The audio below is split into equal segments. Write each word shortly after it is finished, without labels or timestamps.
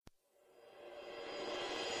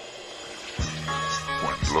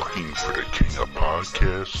Looking for the king of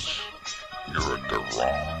podcasts? You're at the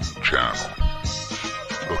wrong channel.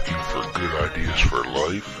 Looking for good ideas for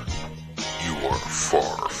life? You are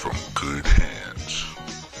far from good hands.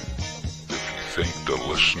 If you think the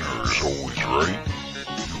listener is always right,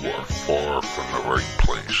 you are far from the right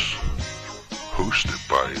place. Hosted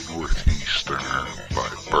by Northeasterner by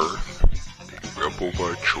birth, a rebel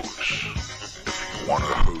by choice. If you want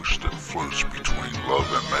a host that floats between love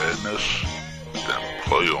and madness, then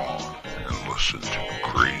play on and listen to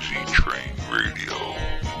Crazy Train Radio.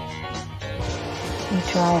 You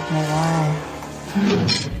drive me wild.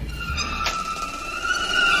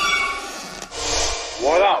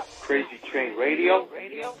 What up, Crazy Train Radio?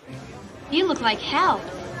 You look like hell.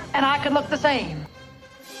 And I could look the same.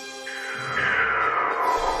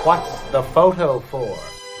 What's the photo for?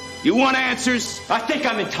 You want answers? I think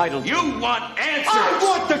I'm entitled. You want answers? I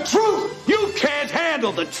want the truth! You can't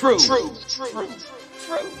handle the truth!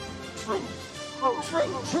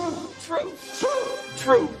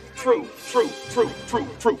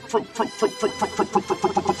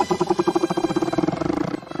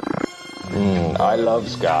 I love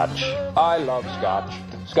scotch. I love scotch.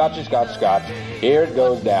 Scotchy, scotch, scotch. Here it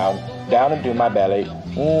goes down into my belly.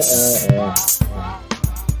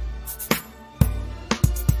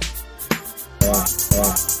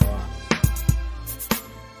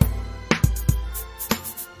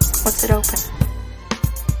 What's it open?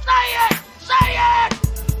 Say it! Say it!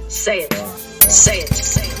 Say it. Say it.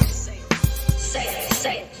 Say it. Say it. Say it.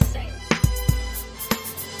 Say it.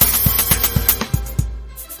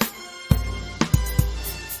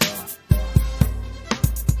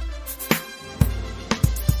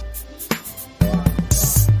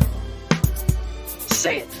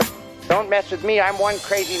 Say it. Don't mess with me, I'm one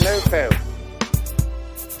crazy moo-foo.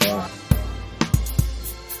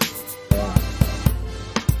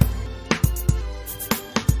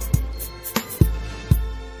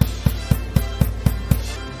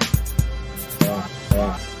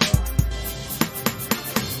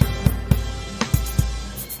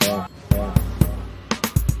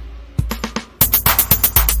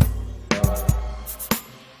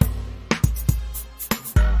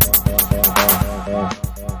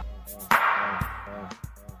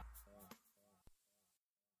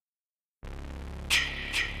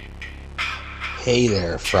 Hey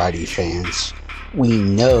there, Friday fans. We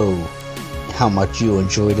know how much you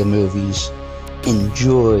enjoy the movies.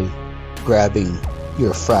 Enjoy grabbing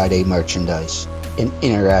your Friday merchandise and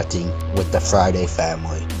interacting with the Friday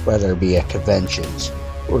family, whether it be at conventions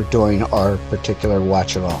or during our particular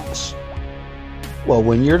watch-alongs. Well,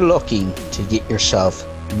 when you're looking to get yourself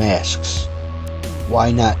masks,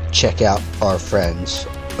 why not check out our friends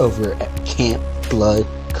over at Camp Blood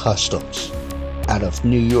Customs out of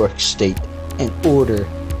New York State and order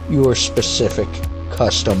your specific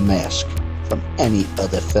custom mask from any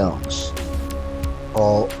of the films.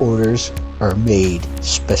 All orders are made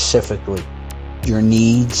specifically. Your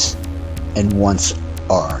needs and wants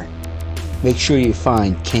are. Make sure you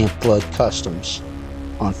find Camp Blood Customs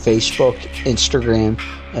on Facebook, Instagram,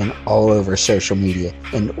 and all over social media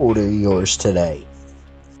and order yours today.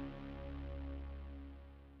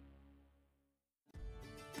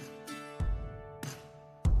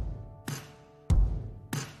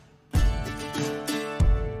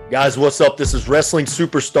 Guys, what's up? This is wrestling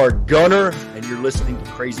superstar Gunner, and you're listening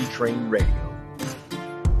to Crazy Train Radio.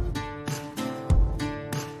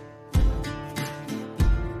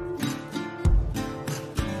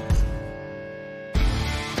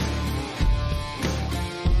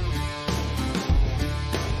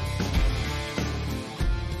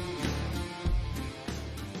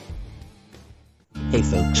 Hey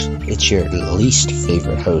folks, it's your least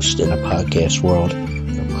favorite host in the podcast world,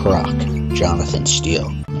 the Croc, Jonathan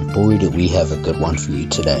Steele. Boy, do we have a good one for you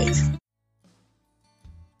today.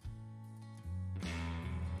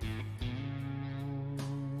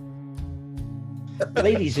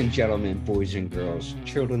 Ladies and gentlemen, boys and girls,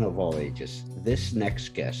 children of all ages, this next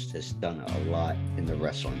guest has done a lot in the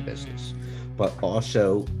wrestling business, but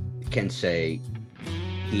also can say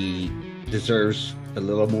he deserves a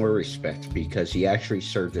little more respect because he actually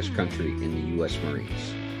served his country in the U.S.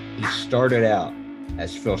 Marines. He started out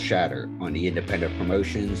as Phil Shatter on the independent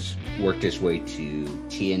promotions, worked his way to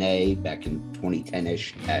TNA back in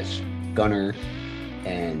 2010-ish as Gunner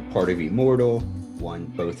and part of Immortal, won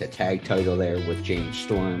both a tag title there with James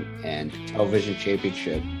Storm and television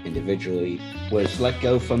championship individually, was let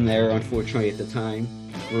go from there unfortunately at the time.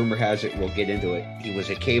 Rumor has it, we'll get into it, he was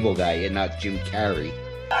a cable guy and not Jim Carrey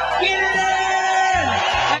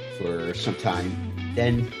for some time,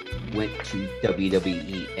 then went to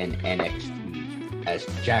WWE and NXT as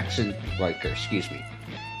Jackson Riker,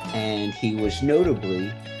 and he was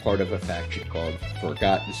notably part of a faction called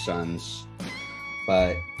Forgotten Sons.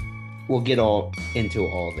 But we'll get all into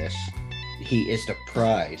all this. He is the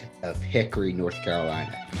pride of Hickory, North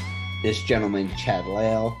Carolina. This gentleman, Chad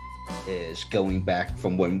Lale, is going back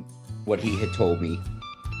from what he had told me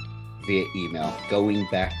via email, going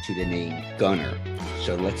back to the name Gunner.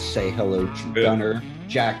 So let's say hello to Gunner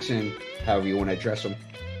Jackson, however you want to address him.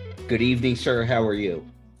 Good evening, sir. How are you?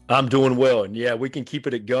 I'm doing well. And yeah, we can keep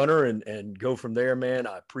it at Gunner and go from there, man.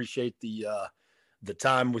 I appreciate the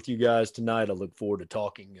time with you guys tonight. I look forward to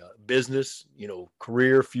talking business,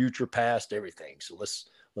 career, future, past, everything. So let's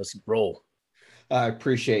roll. I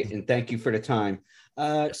appreciate it, and thank you for the time.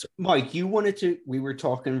 Yes, Mike, we were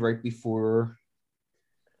talking right before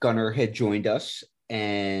Gunner had joined us,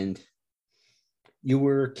 and you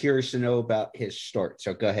were curious to know about his start.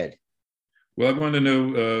 So go ahead. Well, I want to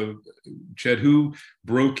know, Chad, who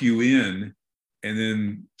broke you in? And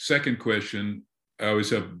then second question, I always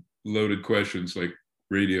have loaded questions like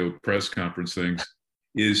radio press conference things,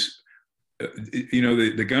 is,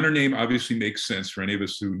 the Gunner name obviously makes sense for any of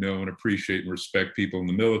us who know and appreciate and respect people in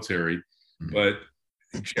the military, but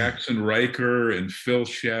Jackson Riker and Phil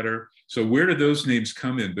Shatter. So where did those names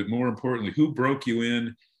come in? But more importantly, who broke you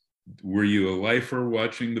in? Were you a lifer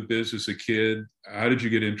watching the biz as a kid? How did you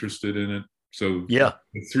get interested in it? So yeah,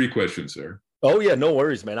 3 questions there. Oh yeah, no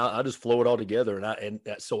worries, man. I just flow it all together,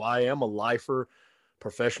 so I am a lifer,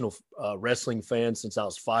 professional wrestling fan since I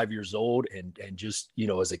was 5 years old, and just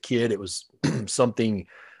as a kid, it was something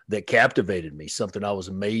that captivated me, something I was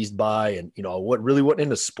amazed by, and I wasn't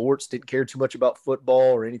into sports, didn't care too much about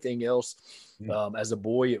football or anything else. As a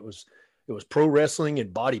boy, it was pro wrestling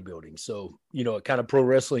and bodybuilding, so kind of pro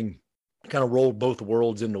wrestling kind of rolled both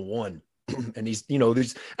worlds into one. And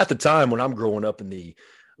there's at the time when I'm growing up in the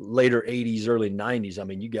later 80s, early 90s, I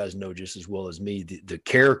mean, you guys know just as well as me, the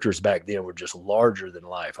characters back then were just larger than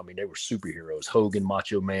life. I mean, they were superheroes. Hogan,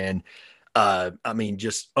 Macho Man,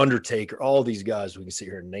 just Undertaker, all these guys we can sit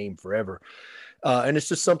here and name forever. And it's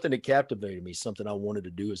just something that captivated me, something I wanted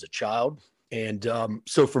to do as a child. And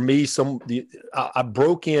so for me, I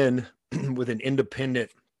broke in with an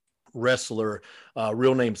independent wrestler,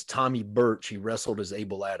 real name's Tommy Birch. He wrestled as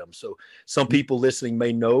Abel Adams. So some people listening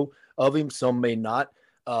may know of him, some may not.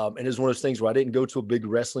 And it's one of those things where I didn't go to a big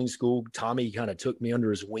wrestling school. Tommy kind of took me under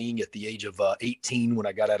his wing at the age of 18 when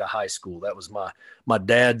I got out of high school. That was my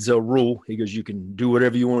dad's rule. He goes, you can do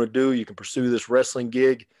whatever you want to do. You can pursue this wrestling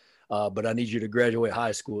gig, but I need you to graduate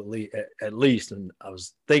high school at least. And I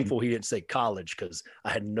was thankful he didn't say college, because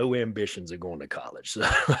I had no ambitions of going to college. So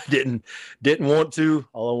I didn't want to.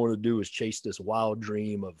 All I wanted to do was chase this wild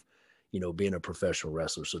dream of, being a professional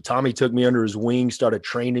wrestler. So Tommy took me under his wing, started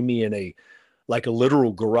training me in a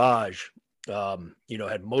literal garage,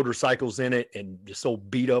 had motorcycles in it, and this old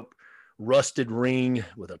beat up, rusted ring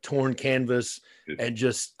with a torn canvas. And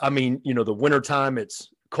just, the wintertime, it's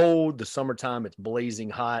cold. The summertime, it's blazing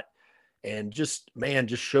hot. And just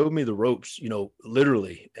showed me the ropes,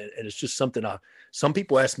 literally. And it's just something some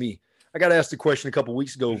people ask me, I got asked a question a couple of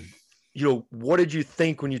weeks ago, what did you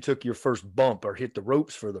think when you took your first bump or hit the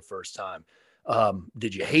ropes for the first time?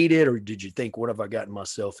 Did you hate it, or did you think, what have I gotten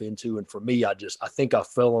myself into? And for me, I think I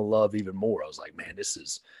fell in love even more. I was like, man, this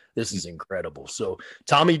is incredible. So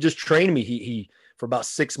Tommy just trained me. He for about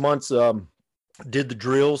 6 months, did the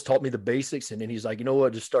drills, taught me the basics. And then he's like, you know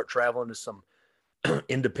what, just start traveling to some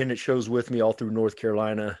independent shows with me all through North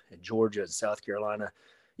Carolina and Georgia and South Carolina,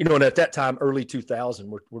 and at that time, early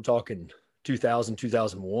 2000, we're talking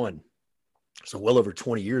 2001. So well over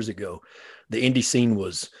 20 years ago, the indie scene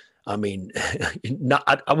was, there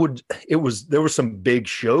were some big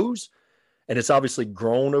shows, and it's obviously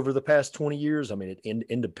grown over the past 20 years. In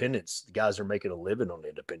independence, the guys are making a living on the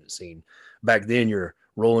independent scene. Back then, you're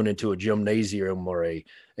rolling into a gymnasium or a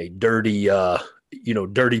dirty,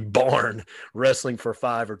 dirty barn wrestling for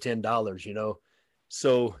 $5 or $10,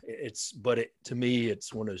 So to me,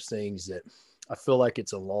 it's one of those things that I feel like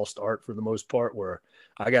it's a lost art for the most part, where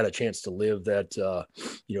I got a chance to live that,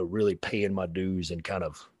 really paying my dues and kind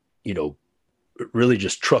of, really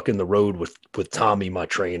just trucking the road with Tommy, my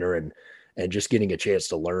trainer, and just getting a chance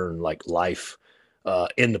to learn life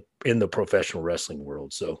in the professional wrestling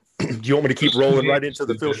world. So do you want me to keep rolling right into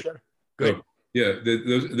the Phil Shatter? Go ahead. Yeah.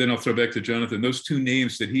 Then I'll throw back to Jonathan. Those 2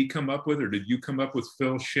 names, did he come up with, or did you come up with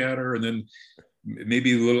Phil Shatter? And then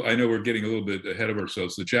maybe a little, I know we're getting a little bit ahead of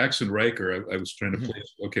ourselves. The Jackson Riker, I was trying to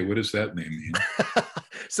place, okay, what does that name mean?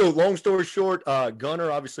 So long story short,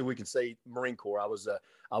 Gunner, obviously we can say Marine Corps. I was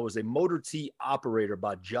a motor T operator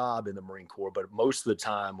by job in the Marine Corps, but most of the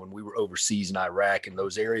time when we were overseas in Iraq and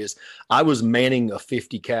those areas, I was manning a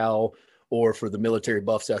 50 cal or for the military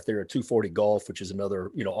buffs out there, a 240 Golf, which is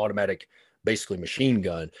another, automatic, basically machine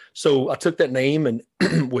gun. So I took that name and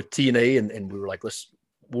with TNA and we were like,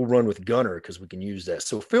 we'll run with Gunner because we can use that.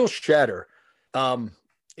 So Phil Shatter,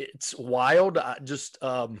 it's wild. I just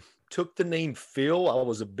took the name Phil. I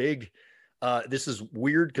was a big, this is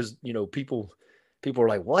weird because, people are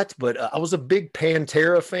like, what? But I was a big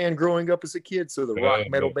Pantera fan growing up as a kid. So the rock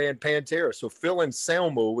metal band Pantera. So Phil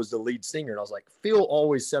Anselmo was the lead singer. And I was like, Phil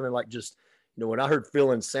always sounded like just, when I heard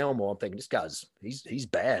Phil Anselmo, I'm thinking this guy's, he's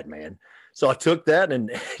bad, man. So I took that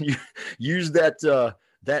and used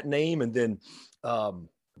that name. And then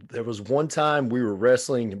there was one time we were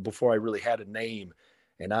wrestling before I really had a name.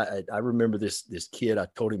 And I remember this kid, I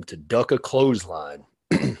told him to duck a clothesline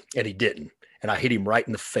and he didn't. And I hit him right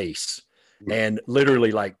in the face. And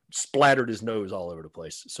literally like splattered his nose all over the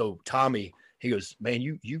place. So Tommy, he goes, man,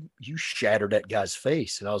 you shattered that guy's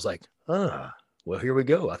face. And I was like, well, here we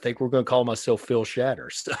go. I think we're going to call myself Phil Shatter.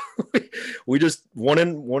 So we just one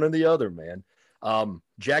and the other, man.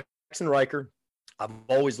 Jackson Riker. I've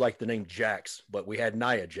always liked the name Jax, but we had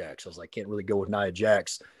Nia Jax. I was like, can't really go with Nia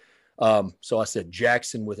Jax. So I said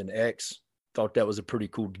Jackson with an X. Thought that was a pretty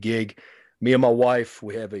cool gig. Me and my wife,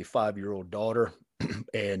 we have a 5-year-old daughter.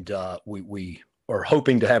 And we are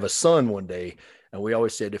hoping to have a son one day. And we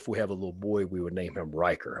always said if we have a little boy, we would name him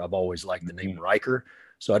Riker. I've always liked the name Riker.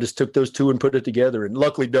 So I just took those two and put it together. And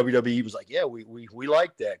luckily WWE was like, yeah, we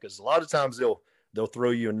like that. Because a lot of times they'll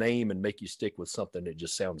throw you a name and make you stick with something that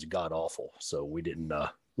just sounds god awful. So we didn't,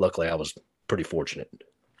 luckily I was pretty fortunate.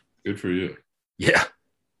 Good for you. Yeah.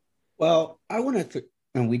 Well, I want to,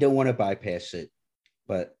 and we don't want to bypass it,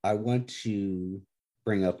 but I want to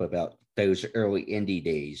bring up about those early indie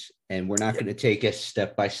days, and we're not going to take us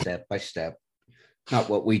step by step by step. Not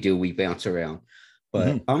what we do, we bounce around.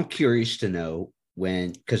 But I'm curious to know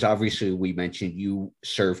when, because obviously we mentioned you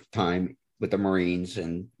served time with the Marines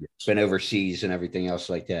and been overseas and everything else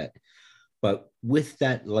like that. But with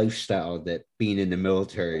that lifestyle that being in the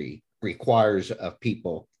military requires of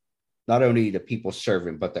people, not only the people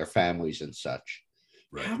serving, but their families and such.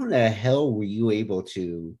 Right. How in the hell were you able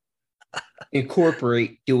to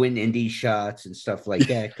incorporate doing indie shots and stuff like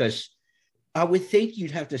that? Because I would think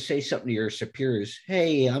you'd have to say something to your superiors.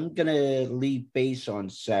 Hey, I'm gonna leave base on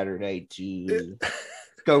Saturday to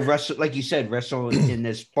go wrestle, like you said, wrestle in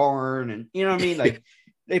this barn, and you know what I mean. Like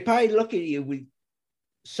they probably look at you with,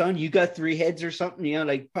 son, you got 3 heads or something.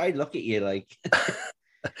 Like probably look at you like.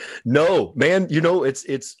 No, man.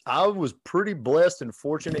 It's. I was pretty blessed and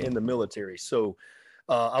fortunate in the military. So.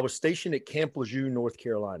 I was stationed at Camp Lejeune, North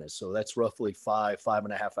Carolina. So that's roughly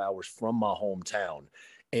 5.5 hours from my hometown.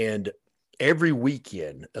 And every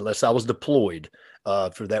weekend, unless I was deployed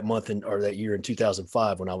for that month or that year in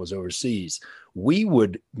 2005 when I was overseas, me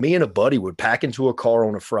and a buddy would pack into a car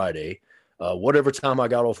on a Friday, whatever time I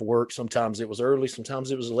got off work. Sometimes it was early,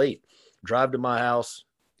 sometimes it was late. Drive to my house,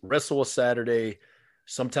 wrestle a Saturday,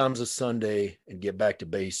 sometimes a Sunday, and get back to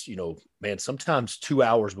base, sometimes 2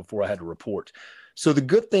 hours before I had to report. So the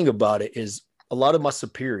good thing about it is a lot of my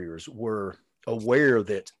superiors were aware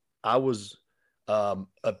that I was a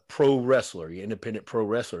pro wrestler, independent pro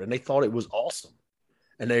wrestler, and they thought it was awesome.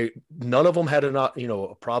 And none of them had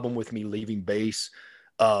a problem with me leaving base,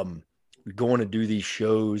 going to do these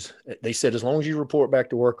shows. They said, as long as you report back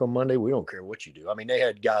to work on Monday, we don't care what you do. I mean, they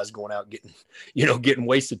had guys going out getting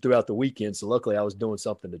wasted throughout the weekend. So luckily I was doing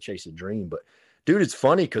something to chase a dream. But dude, it's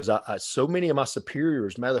funny because I so many of my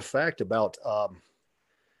superiors, matter of fact, about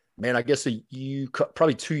I guess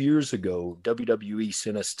probably 2 years ago, WWE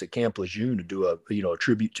sent us to Camp Lejeune to do a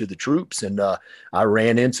tribute to the troops, and I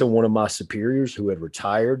ran into one of my superiors who had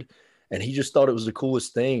retired, and he just thought it was the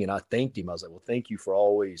coolest thing, and I thanked him. I was like, well, thank you for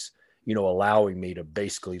always allowing me to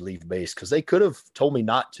basically leave base, because they could have told me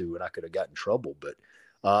not to, and I could have gotten in trouble, but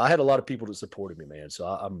I had a lot of people that supported me, man. So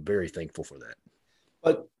I'm very thankful for that.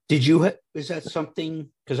 But is that something,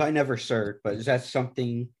 because I never served, but is that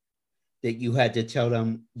something that you had to tell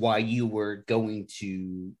them why you were going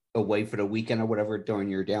away for the weekend or whatever during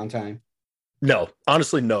your downtime? No,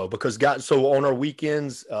 honestly, no, because so on our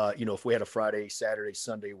weekends, if we had a Friday, Saturday,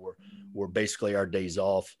 Sunday, were basically our days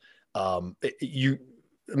off. Long as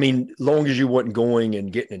you wasn't going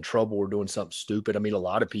and getting in trouble or doing something stupid. I mean, a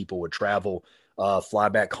lot of people would travel, fly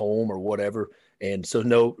back home or whatever. And so,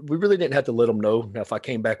 no, we really didn't have to let them know. Now, if I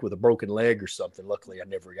came back with a broken leg or something, luckily I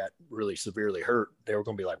never got really severely hurt. They were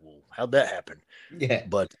going to be like, well, how'd that happen? Yeah.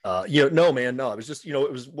 But, no, man, no, it was just,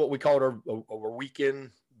 it was what we called our weekend,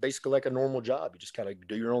 basically like a normal job. You just kind of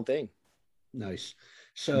do your own thing. Nice.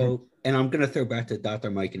 So, and I'm going to throw back to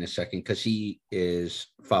Dr. Mike in a second because he is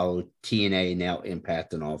followed TNA, now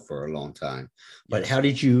Impact and all for a long time. But how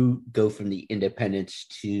did you go from the independents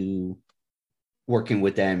to working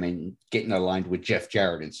with them and getting aligned with Jeff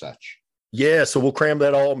Jarrett and such? Yeah, so we'll cram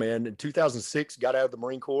that all, man. In 2006, got out of the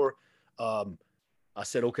Marine Corps. I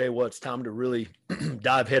said, okay, well, it's time to really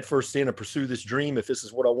dive headfirst in and pursue this dream. If this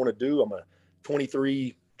is what I want to do, I'm a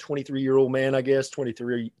 23-year-old man, I guess,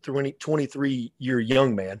 23-year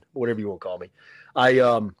young man, whatever you want to call me. I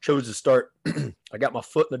chose to start. I got my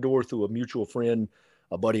foot in the door through a mutual friend,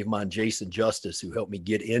 a buddy of mine, Jason Justice, who helped me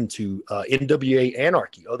get into NWA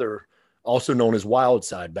Anarchy, also known as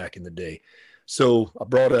Wildside back in the day. So I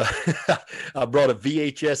brought a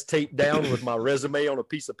VHS tape down with my resume on a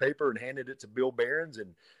piece of paper and handed it to Bill Behrens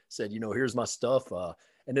and said, here's my stuff.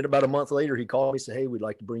 And then about a month later, he called me and said, hey, we'd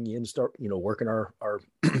like to bring you in and start, working our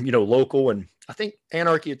local. And I think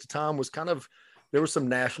Anarchy at the time was there was some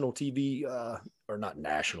national TV, or not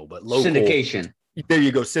national, but local. Syndication. There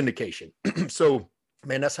you go, syndication. So,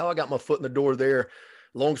 man, that's how I got my foot in the door there.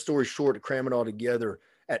 Long story short, to cram it all together,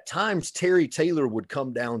 at times, Terry Taylor would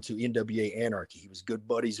come down to NWA Anarchy. He was good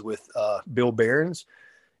buddies with Bill Behrens.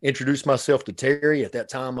 Introduced myself to Terry. At that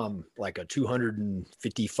time, I'm like a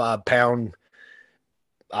 255-pound,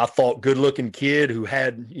 I thought, good-looking kid who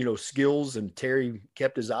had, skills, and Terry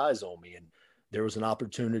kept his eyes on me. And there was an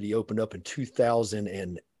opportunity opened up in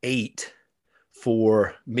 2008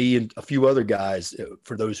 for me and a few other guys,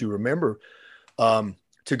 for those who remember,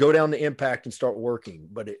 to go down to Impact and start working.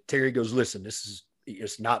 But Terry goes, listen,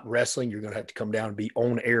 it's not wrestling. You're going to have to come down and be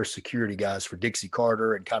on-air security guys for Dixie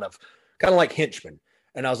Carter and kind of like henchmen.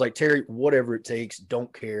 And I was like, Terry, whatever it takes,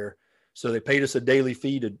 don't care. So they paid us a daily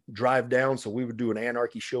fee to drive down. So we would do an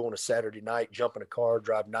Anarchy show on a Saturday night, jump in a car,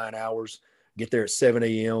 drive 9 hours, get there at 7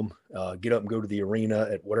 a.m., get up and go to the arena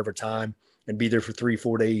at whatever time and be there for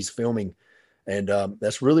 3-4 days filming. And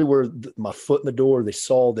that's really where my foot in the door, they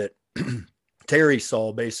saw that Terry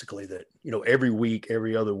saw basically that, every week,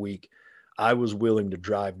 every other week, I was willing to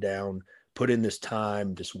drive down, put in this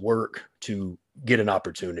time, this work to get an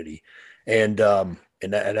opportunity. And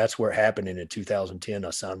that's where it happened. And in 2010, I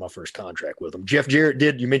signed my first contract with him. Jeff Jarrett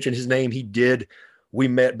did. You mentioned his name. He did. We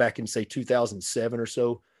met back in, say, 2007 or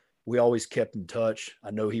so. We always kept in touch. I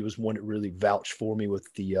know he was one that really vouched for me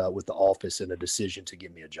with the office and a decision to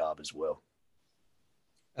give me a job as well.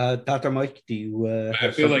 Dr. Mike, do you? I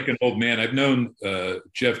feel like an old man. I've known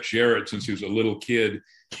Jeff Jarrett since he was a little kid.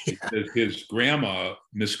 His grandma,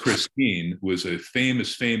 Miss Christine, was a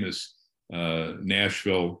famous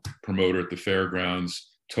Nashville promoter at the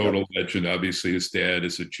fairgrounds. Total legend. Obviously, his dad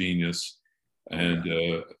is a genius, and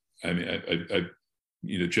I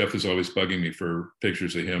Jeff is always bugging me for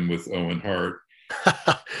pictures of him with Owen Hart.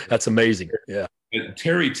 That's amazing. Yeah.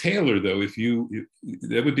 Terry Taylor, though,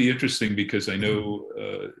 that would be interesting because I know,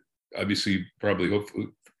 obviously, probably, hopefully,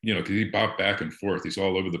 because he bopped back and forth. He's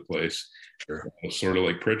all over the place, sure. Sort of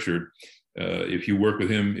like Pritchard. If you work with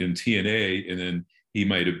him in TNA, and then he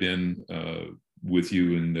might have been with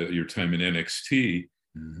you in your time in NXT.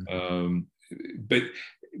 Mm-hmm. But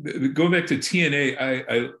going back to TNA,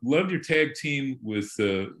 I loved your tag team with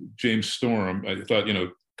James Storm. I thought,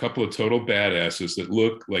 couple of total badasses that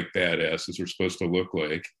look like badasses were supposed to look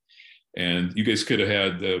like, and you guys could have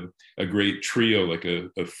had a great trio, like a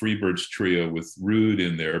Freebirds trio with Rude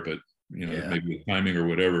in there, but maybe with timing or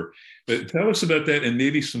whatever. But tell us about that, and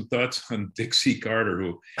maybe some thoughts on Dixie Carter,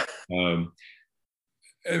 who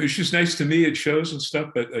she's nice to me at shows and stuff,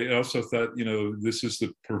 but I also thought, this is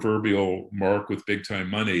the proverbial mark with big time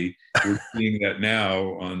money. We're seeing that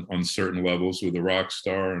now on certain levels with a rock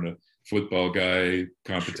star and a football guy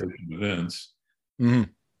competition events. Mm-hmm.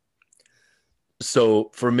 So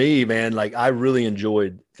for me, man, like I really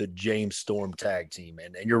enjoyed the James Storm tag team,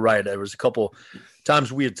 and you're right. There was a couple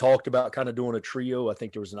times we had talked about kind of doing a trio. I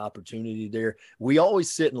think there was an opportunity there. We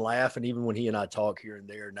always sit and laugh, and even when he and I talk here and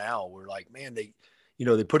there now, we're like, man, they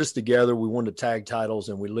put us together. We won the tag titles,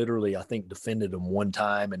 and we literally, I think, defended them one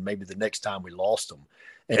time, and maybe the next time we lost them.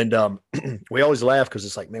 And we always laugh because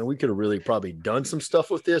it's like, man, we could have really probably done some stuff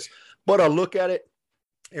with this. But I look at it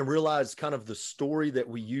and realize kind of the story that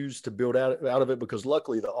we used to build out of it, because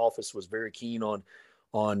luckily the office was very keen on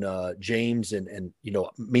James, and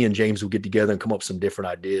me and James would get together and come up with some different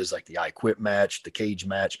ideas, like the I Quit match, the cage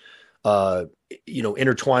match,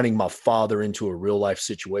 intertwining my father into a real life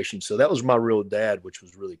situation. So that was my real dad, which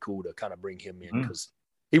was really cool to kind of bring him in, because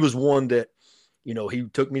he was one that, he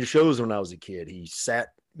took me to shows when I was a kid. He sat,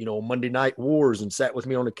 Monday Night Wars and sat with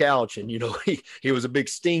me on the couch, and, he was a big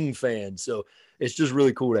Sting fan. So it's just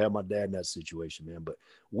really cool to have my dad in that situation, man. But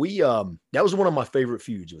we, that was one of my favorite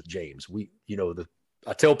feuds with James. We, the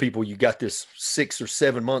I tell people you got this 6 or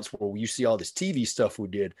 7 months where you see all this TV stuff we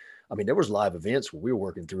did. I mean, there was live events where we were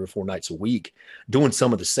working 3 or 4 nights a week doing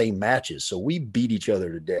some of the same matches. So we beat each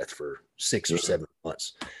other to death for 6 or 7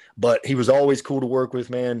 months. But he was always cool to work with,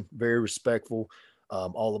 man. Very respectful,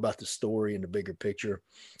 all about the story and the bigger picture.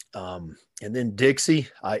 And then Dixie,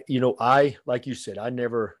 like you said,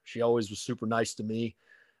 she always was super nice to me.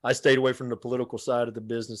 I stayed away from the political side of the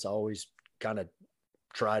business. I always kind of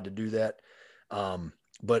tried to do that.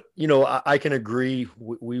 But I can agree.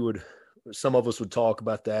 Some of us would talk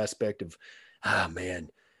about the aspect of, man,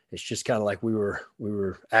 it's just kind of like we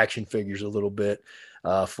were action figures a little bit,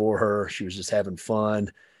 for her. She was just having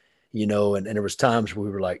fun, and there was times where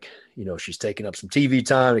we were like, she's taking up some TV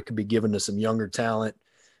time. It could be given to some younger talent,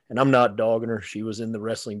 and I'm not dogging her. She was in the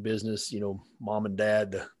wrestling business, mom and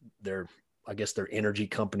dad, their energy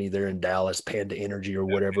company there in Dallas, Panda Energy or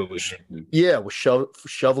whatever, was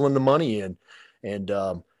shoveling the money in. And,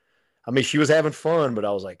 she was having fun, but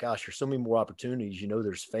I was like, gosh, there's so many more opportunities.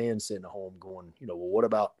 There's fans sitting at home going, well, what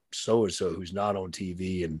about so-and-so who's not on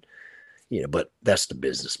TV? And, but that's the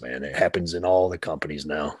business, man. It happens in all the companies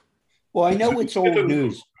now. Well, I know it's old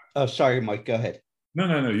news. Oh, sorry, Mike, go ahead.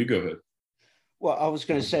 No, you go ahead. Well, I was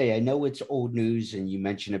going to say, I know it's old news, and you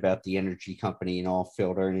mentioned about the energy company and all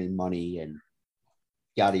Phil earning money and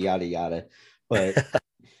yada, yada, yada. But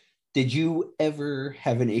did you ever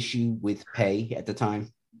have an issue with pay at the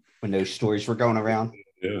time when those stories were going around?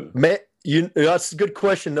 Yeah. Man, that's a good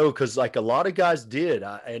question, though, because like a lot of guys did.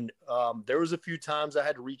 There was a few times I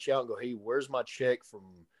had to reach out and go, hey, where's my check from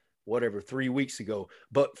whatever 3 weeks ago?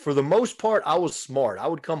 But for the most part, I was smart. I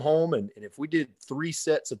would come home and if we did 3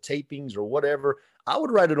 sets of tapings or whatever, I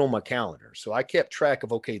would write it on my calendar. So I kept track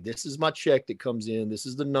of, okay, this is my check that comes in. This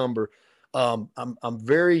is the number. I'm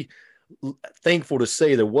very thankful to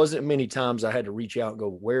say there wasn't many times I had to reach out and go,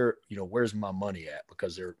 where's my money at?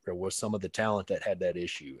 Because there was some of the talent that had that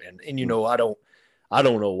issue. And I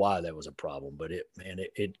don't know why that was a problem, but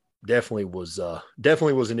it definitely was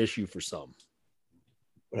an issue for some.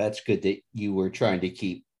 Well, that's good that you were trying to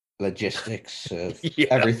keep logistics of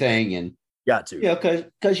everything, and got to. Yeah,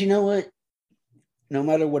 because you know what? No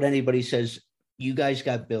matter what anybody says, you guys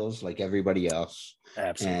got bills like everybody else.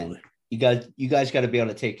 Absolutely. And you guys got to be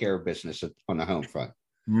able to take care of business on the home front.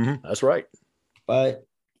 Mm-hmm. That's right. But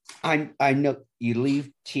I know you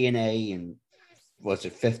leave TNA and was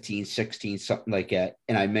it 15, 16, something like that.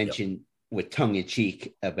 And I mentioned with tongue in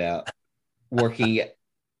cheek about working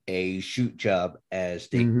a shoot job as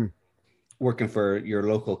working for your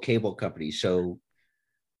local cable company. So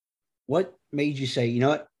what made you say, you know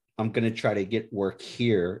what, I'm going to try to get work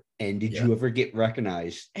here? And did you ever get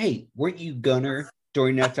recognized? Hey, weren't you Gunner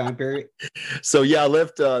during that time period? So I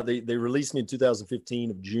left, they released me in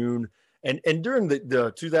 2015 of June. And during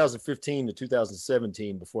the 2015 to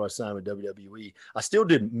 2017, before I signed with WWE, I still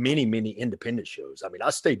did many, many independent shows. I mean, I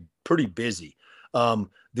stayed pretty busy.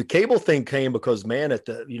 The cable thing came because, man, at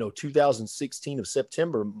the 2016 of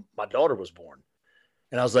September, my daughter was born,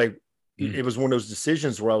 and I was like, it was one of those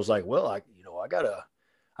decisions where I was like, well, I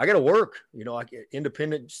gotta work.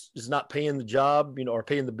 Independent is not paying the job, or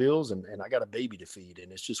paying the bills, and I got a baby to feed,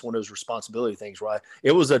 and it's just one of those responsibility things. Where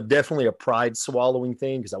it was definitely a pride swallowing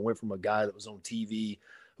thing, because I went from a guy that was on TV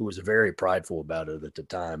who was very prideful about it at the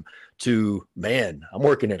time to, man, I'm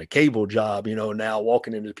working at a cable job, now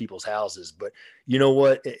walking into people's houses. But you know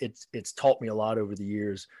what? It's taught me a lot over the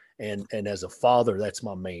years. And as a father, that's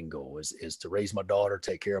my main goal is to raise my daughter,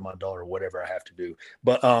 take care of my daughter, whatever I have to do.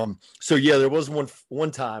 But there was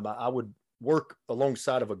one time I would work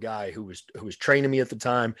alongside of a guy who was training me at the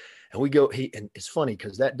time. And and it's funny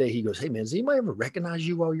because that day he goes, hey man, does anybody ever recognize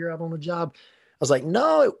you while you're out on the job? I was like,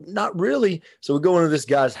 no, not really. So we go into this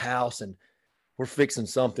guy's house and we're fixing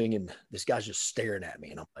something, and this guy's just staring at me.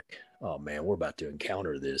 And I'm like, oh man, we're about to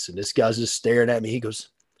encounter this. And this guy's just staring at me. He goes,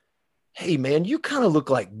 hey man, you kind of look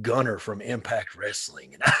like Gunner from Impact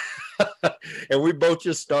Wrestling. And we both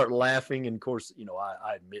just start laughing. And of course,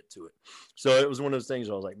 I admit to it. So it was one of those things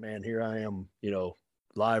where I was like, man, here I am,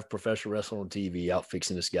 live professional wrestling on TV, out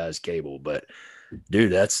fixing this guy's cable. But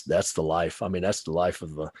dude, that's the life. I mean, that's the life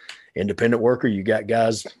of an independent worker. You got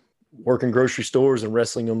guys working grocery stores and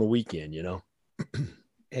wrestling on the weekend,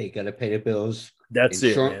 Hey, got to pay the bills. That's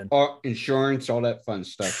it, man. Insurance, all that fun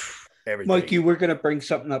stuff. Everything. Mike, you were going to bring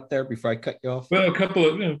something up there before I cut you off. Well, a couple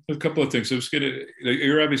of things. I was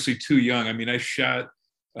you're obviously too young. I mean, I shot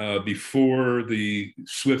before the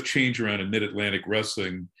swift change around in Mid-Atlantic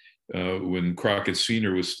Wrestling when Crockett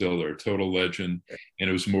Sr. was still there, total legend. And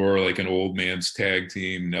it was more like an old man's tag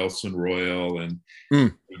team, Nelson Royal and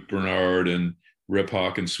Bernard and Rip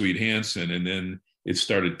Hawk and Sweet Hansen. And then it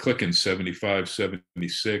started clicking 75,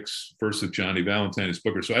 76, first with Johnny Valentine as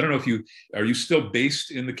Booker. So I don't know if are you still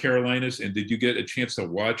based in the Carolinas, and did you get a chance to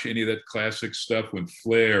watch any of that classic stuff when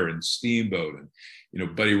Flair and Steamboat and, you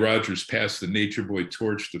know, Buddy Rogers passed the Nature Boy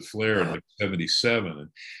torch to Flair in like 77, and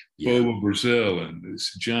Bobo Brazil and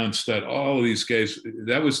John Studd, all of these guys,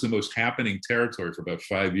 that was the most happening territory for about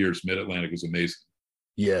 5 years. Mid-Atlantic was amazing.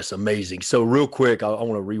 Yes, amazing. So real quick, I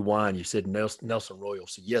want to rewind. You said Nelson Royal.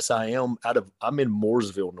 So yes, I'm in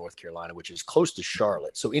Mooresville, North Carolina, which is close to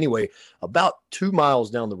Charlotte. So anyway, about 2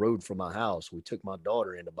 miles down the road from my house, we took my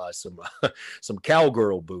daughter in to buy some some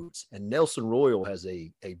cowgirl boots. And Nelson Royal has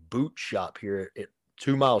a boot shop here at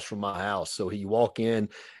 2 miles from my house. So you walk in,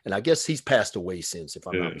 and I guess he's passed away since, if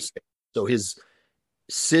I'm not mistaken. So his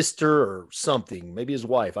sister or something, maybe his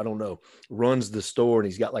wife, I don't know, runs the store, and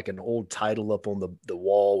he's got like an old title up on the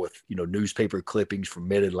wall with, you know, newspaper clippings from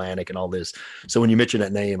Mid-Atlantic and all this. So when you mentioned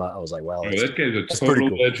that name, I was like, wow, that guy's a total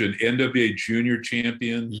legend, NWA junior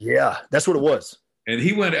champion. Yeah, that's what it was. And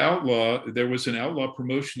he went outlaw. There was an outlaw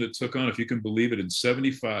promotion that took on, if you can believe it, in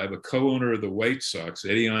 75, a co-owner of the White Sox,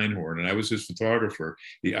 Eddie Einhorn, and I was his photographer,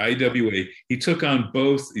 the IWA. He took on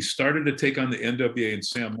both. He started to take on the NWA and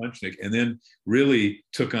Sam Munchnick, and then really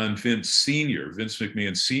took on Vince Sr. Vince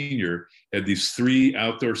McMahon Sr. had these 3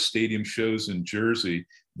 outdoor stadium shows in Jersey.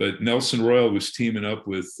 But Nelson Royal was teaming up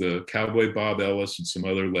with Cowboy Bob Ellis and some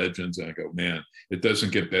other legends. And I go, man, it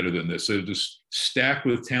doesn't get better than this. They're just stacked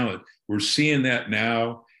with talent. We're seeing that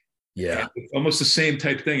now. Yeah. It's almost the same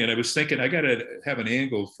type thing. And I was thinking, I got to have an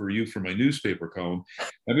angle for you for my newspaper column.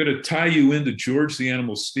 I'm going to tie you into George the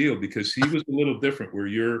Animal Steele, because he was a little different, where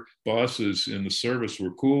your bosses in the service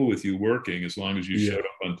were cool with you working as long as you showed up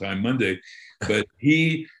on time Monday. But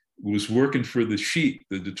he was working for the Sheik,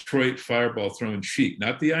 the Detroit fireball throwing Sheik,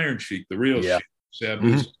 not the Iron Sheik, the real Sheik,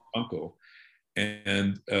 Sabu's uncle.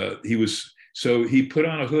 And he put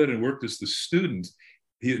on a hood and worked as the student.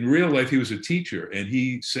 In real life, he was a teacher, and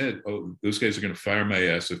he said, "Oh, those guys are going to fire my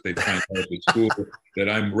ass if they find out at school that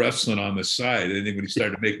I'm wrestling on the side." And then when he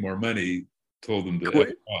started to make more money, he told them to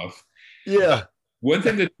F off. Yeah. One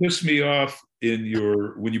thing that pissed me off when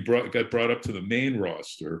you got brought up to the main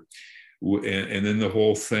roster, and then the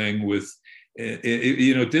whole thing with,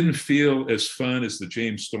 it didn't feel as fun as the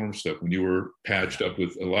James Storm stuff when you were patched up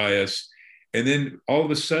with Elias. And then all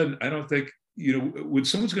of a sudden, I don't think, when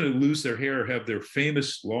someone's going to lose their hair or have their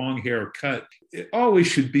famous long hair cut, it always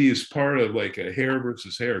should be as part of like a hair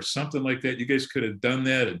versus hair, something like that. You guys could have done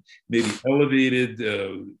that and maybe elevated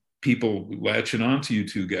people latching onto you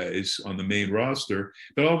two guys on the main roster.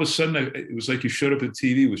 But all of a sudden, it was like you showed up at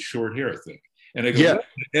TV with short hair, I think. And I go, what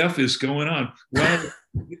the F is going on? Well,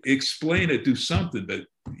 explain it, do something, but,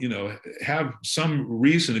 have some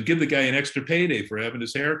reason, and give the guy an extra payday for having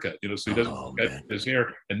his hair cut, so he doesn't cut his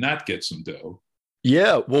hair and not get some dough.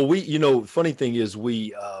 Yeah. Well, funny thing is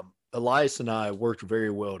Elias and I worked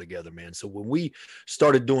very well together, man. So when we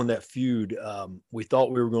started doing that feud, we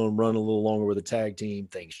thought we were going to run a little longer with a tag team.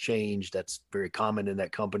 Things changed. That's very common in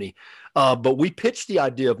that company. But we pitched the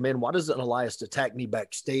idea of, man, why doesn't Elias attack me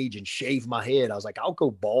backstage and shave my head? I was like, I'll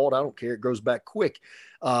go bald. I don't care. It grows back quick.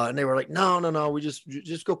 And they were like, no. We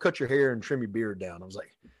just go cut your hair and trim your beard down. I was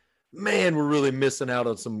like, man, we're really missing out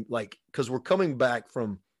on some, because we're coming back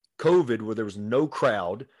from COVID where there was no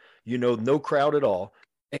crowd, no crowd at all.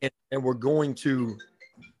 And we're going to,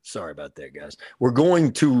 sorry about that, guys. We're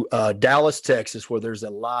going to Dallas, Texas, where there's a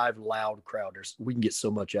live, loud crowd. We can get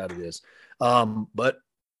so much out of this. But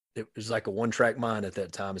it was like a one-track mind at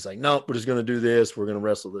that time. It's like, no, we're just going to do this. We're going to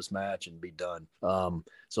wrestle this match and be done.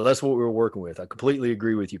 So that's what we were working with. I completely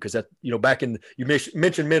agree with you, because that, back in, you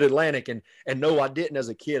mentioned Mid-Atlantic, and no, I didn't as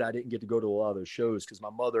a kid. I didn't get to go to a lot of those shows because my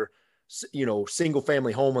mother, single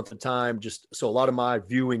family home at the time, so a lot of my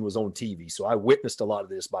viewing was on TV. So I witnessed a lot of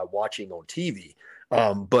this by watching on TV.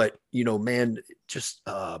 But man,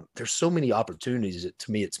 there's so many opportunities that,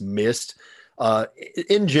 to me, it's missed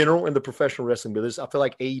in general in the professional wrestling business. I feel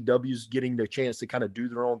like AEW is getting the chance to kind of do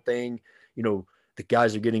their own thing. The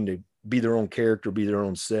guys are getting to be their own character, be their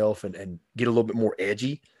own self, and get a little bit more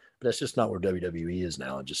edgy. But that's just not where WWE is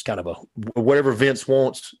now. And just kind of whatever Vince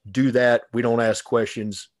wants, do that. We don't ask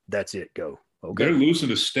questions. That's it. Go. Okay. They're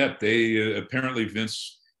losing a step. They apparently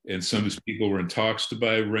Vince and some of his people were in talks to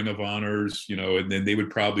buy Ring of Honors, and then they would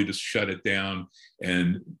probably just shut it down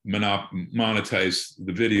and monetize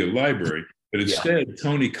the video library. But instead,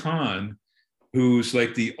 Tony Khan, who's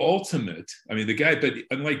like the ultimate, the guy, but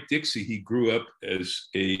unlike Dixie, he grew up as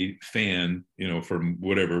a fan, from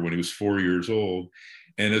whatever, when he was 4 years old.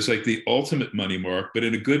 And it's like the ultimate money mark, but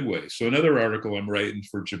in a good way. So another article I'm writing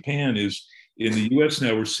for Japan is, in the US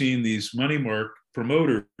now, we're seeing these money mark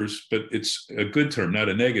promoters, but it's a good term, not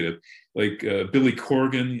a negative. Like Billy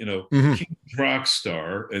Corgan, King rock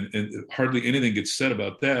star, and hardly anything gets said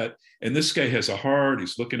about that. And this guy has a heart.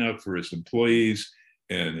 He's looking out for his employees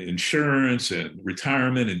and insurance and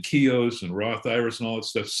retirement and Kios and Roth IRAs and all that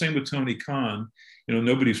stuff. Same with Tony Khan.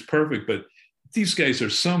 Nobody's perfect, but these guys are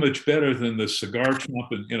so much better than the cigar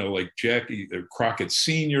chomping, like Jackie or Crockett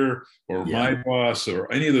Sr. or My Boss or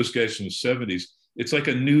any of those guys from the 70s. It's like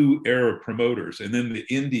a new era of promoters. And then the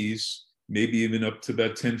indies, maybe even up to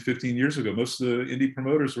about 10, 15 years ago, most of the indie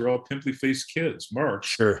promoters were all pimply faced kids, marks.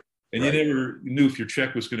 Sure. And you never knew if your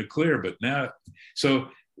check was going to clear. But now, so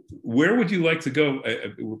where would you like to go?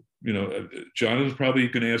 John is probably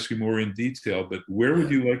going to ask you more in detail, but where would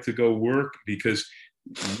you like to go work? Because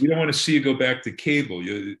we don't want to see you go back to cable.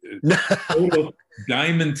 You total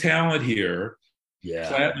diamond talent here,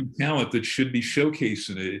 platinum talent that should be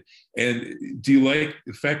showcasing it. And do you like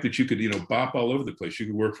the fact that you could, bop all over the place? You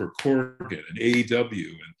could work for Corgan and AEW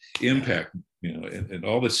and Impact, and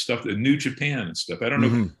all this stuff, and New Japan and stuff. I don't know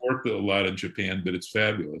if you've worked a lot in Japan, but it's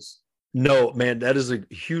fabulous. No, man, that is a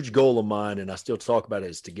huge goal of mine, and I still talk about it,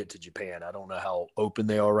 is to get to Japan. I don't know how open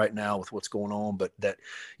they are right now with what's going on, but that,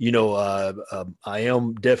 I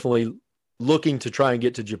am definitely looking to try and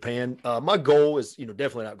get to Japan. My goal is,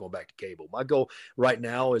 definitely not going back to cable. My goal right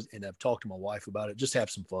now is, and I've talked to my wife about it, just have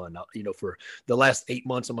some fun. For the last 8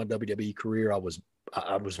 months of my WWE career, I was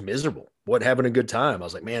miserable. Wasn't having a good time. I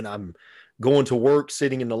was like, man, I'm going to work,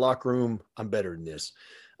 sitting in the locker room. I'm better than this.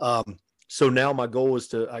 So now my goal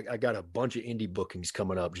is I got a bunch of indie bookings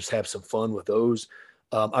coming up, just have some fun with those.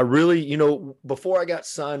 I really, before I got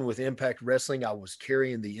signed with Impact Wrestling, I was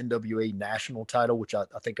carrying the NWA national title, which I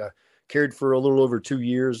think I carried for a little over 2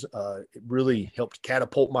 years. It really helped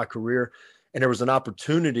catapult my career. And there was an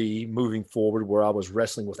opportunity moving forward where I was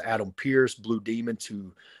wrestling with Adam Pearce, Blue Demon,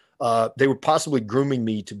 they were possibly grooming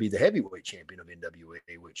me to be the heavyweight champion of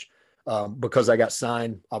NWA, which because I got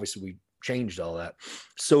signed, obviously we changed all that.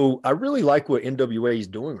 So I really like what NWA is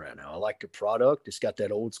doing right now. I like the product. It's got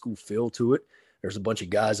that old school feel to it. There's a bunch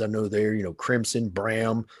of guys I know there, Crimson,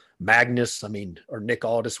 Bram, Magnus, or Nick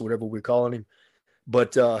Aldis, whatever we're calling him.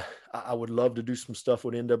 But I would love to do some stuff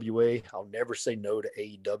with NWA. I'll never say no to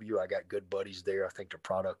AEW. I got good buddies there. I think the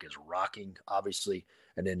product is rocking, obviously.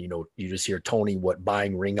 And then, you just hear Tony,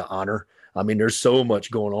 buying Ring of Honor. There's so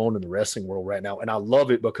much going on in the wrestling world right now. And I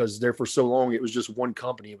love it because there for so long, it was just one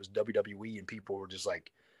company. It was WWE. And people were just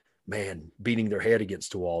like, man, beating their head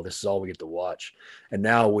against the wall. This is all we get to watch. And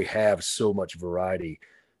now we have so much variety.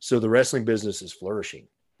 So the wrestling business is flourishing.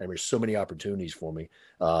 And there's so many opportunities for me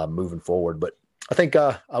moving forward. But I think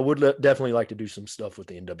I would definitely like to do some stuff with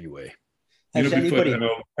the NWA.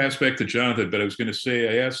 I'll pass back to Jonathan, but I was going to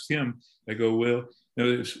say, I asked him, I go, well,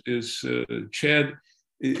 is Chad,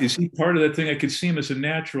 is he part of that thing? I could see him as a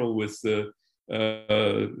natural with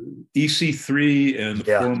EC3 and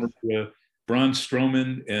former Braun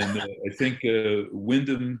Strowman, and I think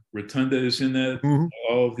Wyndham Rotunda is in that.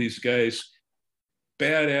 All of these guys,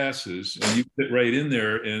 badasses, and you fit right in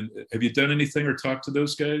there. And have you done anything or talked to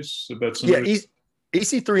those guys about some? Yeah,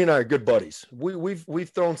 EC3 and I are good buddies. We've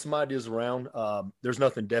thrown some ideas around. There's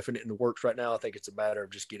nothing definite in the works right now. I think it's a matter of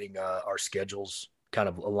just getting our schedules kind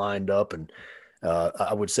of aligned up, and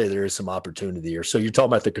I would say there is some opportunity here. So you're talking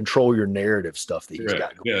about the control your narrative stuff that he's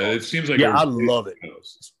got going on. It seems like I love it.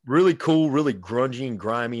 It's really cool, really grungy and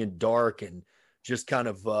grimy and dark, and just kind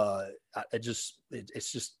of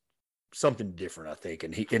it's just something different, I think.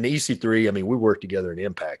 And EC3, we work together in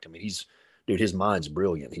Impact. His mind's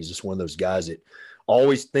brilliant. He's just one of those guys that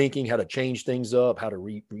always thinking how to change things up, how to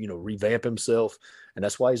revamp himself. And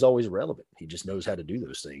that's why he's always relevant. He just knows how to do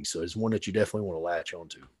those things. So it's one that you definitely want to latch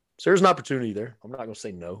onto. So there's an opportunity there. I'm not going to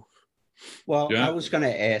say no. Well, yeah. I was going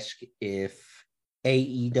to ask if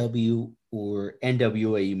AEW or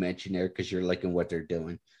NWA you mentioned there, because you're liking what they're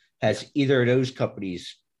doing, has either of those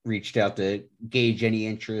companies reached out to gauge any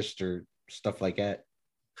interest or stuff like that?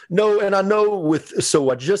 No, and I know so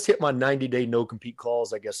I just hit my 90-day no-compete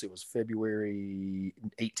clause. I guess it was February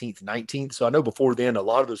 18th, 19th. So I know before then, a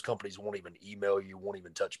lot of those companies won't even email you, won't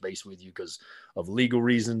even touch base with you because of legal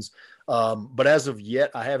reasons. But as of yet,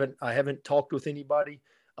 I haven't talked with anybody.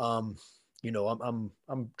 I'm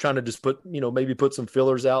trying to just maybe put some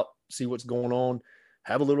fillers out, see what's going on,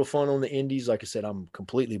 have a little fun on the indies. Like I said, I'm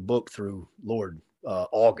completely booked through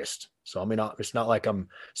August. So it's not like I'm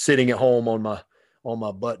sitting at home on my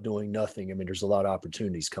butt doing nothing. There's a lot of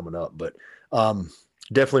opportunities coming up, but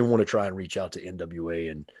definitely want to try and reach out to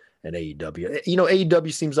NWA and AEW.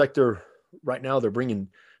 AEW seems like they're bringing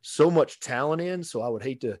so much talent in. So I would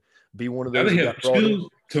hate to be one of those.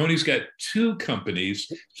 Tony's got two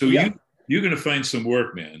companies. So you're going to find some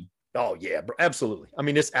work, man. Oh yeah, absolutely. I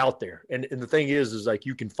mean, it's out there. And the thing is like,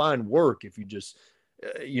 you can find work if you just,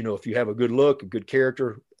 if you have a good look, a good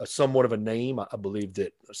character, somewhat of a name. I believe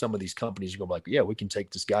that some of these companies are going to be like, yeah, we can take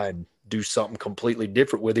this guy and do something completely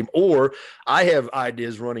different with him. Or I have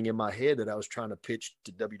ideas running in my head that I was trying to pitch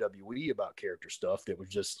to WWE about character stuff that was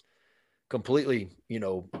just completely,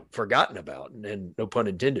 forgotten about, and no pun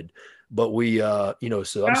intended. But we, so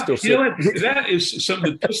I'm still that is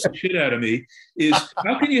something that puts the shit out of me is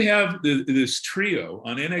how can you have this trio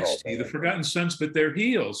on NXT, the Forgotten Sons, but they're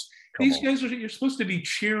heels. These guys you're supposed to be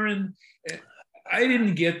cheering. I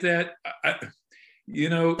didn't get that.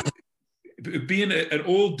 Being an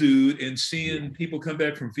old dude and seeing people come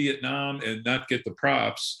back from Vietnam and not get the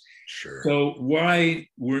props. Sure. So why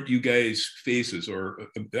weren't you guys faces? Or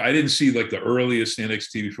I didn't see like the earliest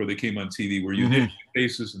NXT before they came on TV where you had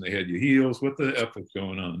faces and they had you heels. What the F was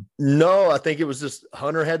going on? No, I think it was just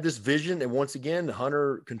Hunter had this vision. And once again,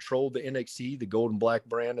 Hunter controlled the NXT, the Gold and Black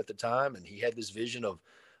brand at the time. And he had this vision of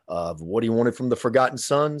what he wanted from the Forgotten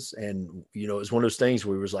Sons. And, it was one of those things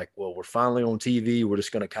where he was like, well, we're finally on TV. We're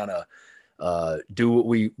just going to kind of do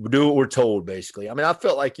what we're told, basically. I mean, I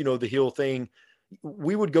felt like, the heel thing,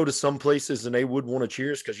 we would go to some places and they would want to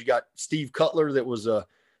cheer us because you got Steve Cutler that was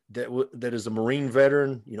that is a Marine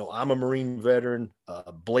veteran. I'm a Marine veteran.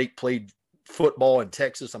 Blake played football in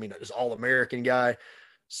Texas. I mean, this all-American guy.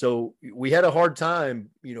 So we had a hard time,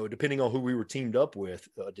 depending on who we were teamed up with.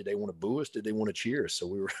 Did they want to boo us? Did they want to cheer us? So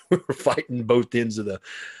we were fighting both ends of the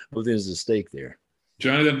stake there.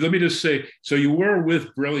 Jonathan, let me just say, so you were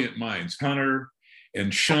with brilliant minds, Hunter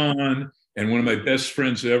and Sean, and one of my best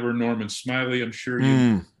friends ever, Norman Smiley. I'm sure you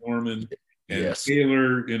know Norman. And yes.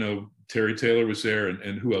 Taylor, Terry Taylor was there,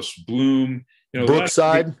 and who else? Bloom.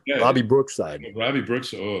 Brookside, Robbie Brookside. Robbie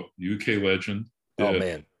Brooks, UK legend. Oh,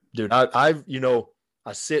 man. Dude,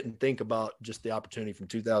 I sit and think about just the opportunity from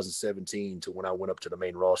 2017 to when I went up to the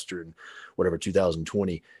main roster in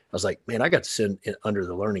 2020. I was like, man, I got to sit under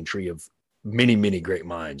the learning tree of many, many great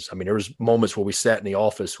minds. I mean, there was moments where we sat in the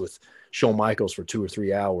office with Shawn Michaels for 2 or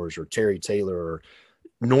 3 hours, or Terry Taylor, or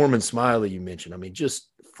Norman Smiley you mentioned. I mean, just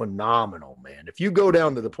phenomenal, man. If you go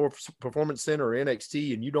down to the Performance Center or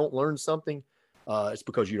NXT and you don't learn something, it's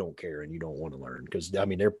because you don't care and you don't want to learn, because, I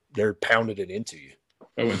mean, they're pounding it into you.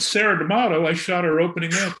 Oh, and Sarah D'Amato, I shot her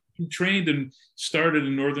opening up. She trained and started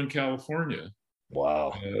in Northern California.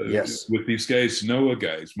 Wow. Yes. With these guys, Noah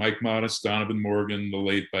guys, Mike Modest, Donovan Morgan, the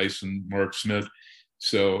late Bison, Mark Smith.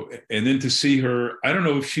 So, and then to see her, I don't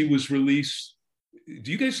know if she was released.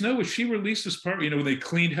 Do you guys know, was she released as part, when they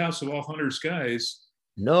cleaned house of all Hunter's guys?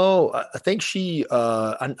 No, I think she,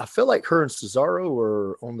 I feel like her and Cesaro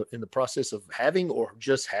were in the process of having or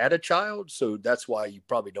just had a child. So that's why you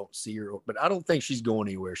probably don't see her, but I don't think she's going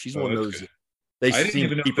anywhere. She's one of those. Good. I didn't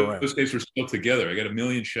even know those guys were still together. I got a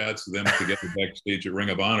million shots of them together backstage at Ring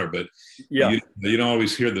of Honor, but you don't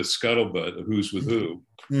always hear the scuttlebutt of who's with who.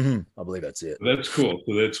 I believe that's it. That's cool.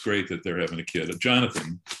 So that's great that they're having a kid.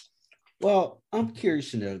 Jonathan. Well, I'm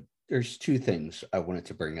curious to know, there's 2 things I wanted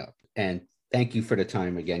to bring up, and thank you for the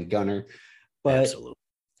time again, Gunner. But absolutely.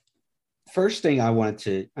 First thing I wanted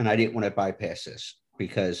to, and I didn't want to bypass this,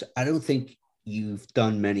 because I don't think you've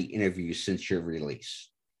done many interviews since your release.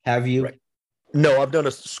 Have you? Right. No, I've done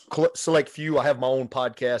a select few. I have my own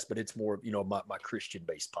podcast, but it's more, my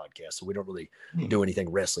Christian-based podcast. So we don't really do anything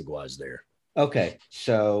wrestling-wise there. Okay.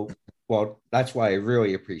 So, well, that's why I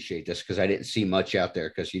really appreciate this, because I didn't see much out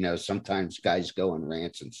there, because, sometimes guys go on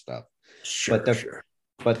rants and stuff. Sure.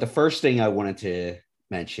 But the first thing I wanted to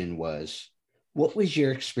mention was, what was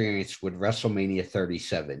your experience with WrestleMania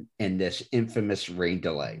 37 and this infamous rain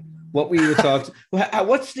delay? What were your thoughts?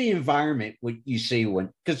 What's the environment you see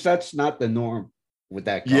because that's not the norm with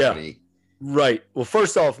that company. Yeah, right. Well,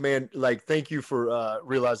 first off, man, thank you for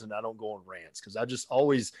realizing I don't go on rants, because I just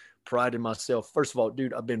always prided myself. First of all,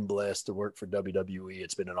 dude, I've been blessed to work for WWE.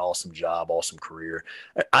 It's been an awesome job, awesome career.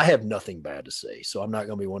 I have nothing bad to say, so I'm not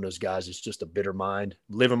going to be one of those guys. It's just a bitter mind,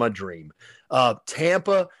 living my dream.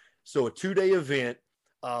 Tampa, so a 2-day event.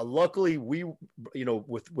 Luckily, we,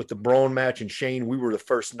 with the Braun match and Shane, we were the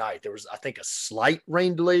first night. There was, I think, a slight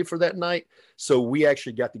rain delay for that night, so we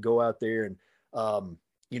actually got to go out there and,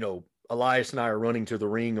 Elias and I are running to the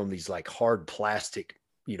ring on these hard plastic,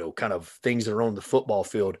 kind of things that are on the football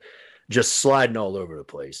field, just sliding all over the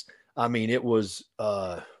place. I mean, it was,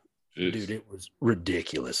 dude, it was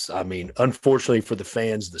ridiculous. I mean, unfortunately for the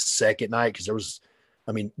fans, the second night, because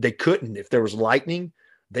they couldn't, if there was lightning,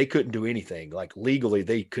 they couldn't do anything. Legally,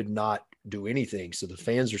 they could not do anything. So the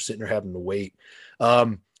fans are sitting there having to wait.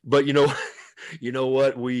 But you know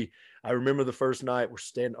what? I remember the first night we're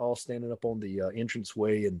standing up on the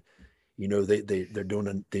entranceway, and they're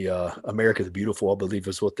doing the America the Beautiful, I believe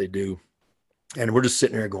is what they do. And we're just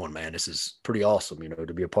sitting there going, man, this is pretty awesome,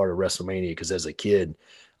 to be a part of WrestleMania. Because as a kid,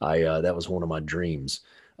 that was one of my dreams.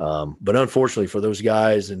 But unfortunately for those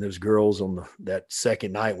guys and those girls on that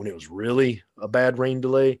second night when it was really a bad rain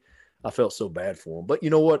delay, I felt so bad for them. But you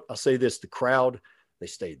know what? I'll say this, the crowd, they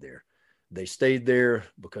stayed there. They stayed there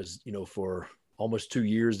because, for almost 2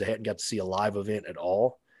 years, they hadn't got to see a live event at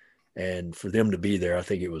all. And for them to be there, I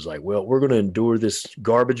think it was like, well, we're going to endure this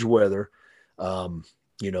garbage weather.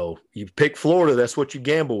 You pick Florida, that's what you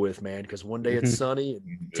gamble with, man, because one day it's sunny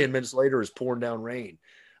and 10 minutes later it's pouring down rain.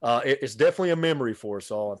 It's definitely a memory for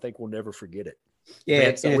us all. I think we'll never forget it.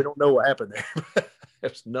 Yeah. We don't know what happened there.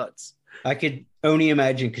 It's nuts. I could only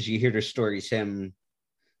imagine, because you hear the stories, him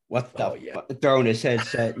throwing his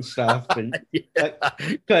headset and stuff. And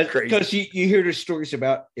because you hear the stories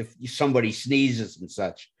about if somebody sneezes and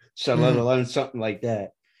such, so let alone something like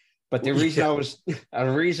that. But the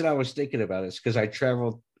reason I was thinking about it is because I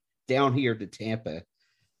traveled down here to Tampa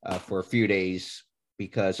for a few days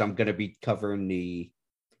because I'm going to be covering the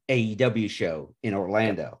AEW show in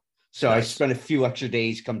Orlando. So nice. I spent a few extra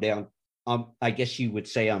days come down. I guess you would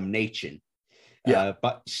say I'm Nation.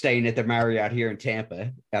 But staying at the Marriott here in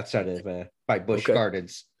Tampa outside of by Busch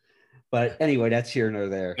Gardens. But anyway, that's here nor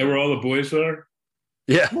there. That where all the boys are?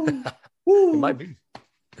 Yeah. It might be.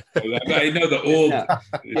 I know the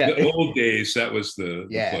old days. That was the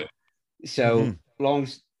play. So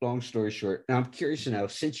long story short, now I'm curious to know,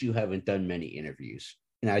 since you haven't done many interviews,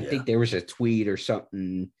 and I think there was a tweet or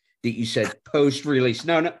something that you said post release.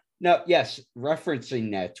 No, yes,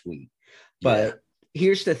 referencing that tweet. But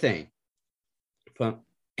here's the thing,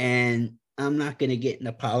 and I'm not going to get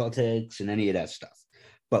into politics and any of that stuff.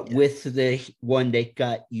 But with the one that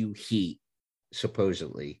got you heat,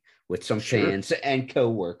 supposedly, with some fans and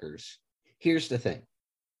co-workers. Here's the thing,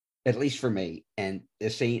 at least for me, and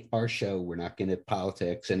this ain't our show. We're not going to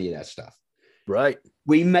politics, any of that stuff. Right.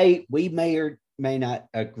 We may or may not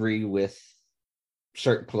agree with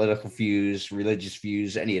certain political views, religious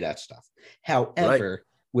views, any of that stuff. However,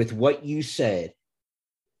 with what you said,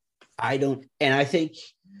 I think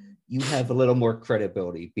you have a little more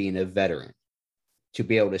credibility being a veteran to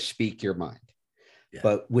be able to speak your mind. Yeah.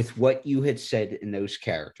 But with what you had said in those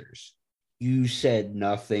characters, you said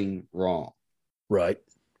nothing wrong. Right.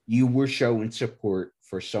 You were showing support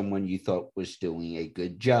for someone you thought was doing a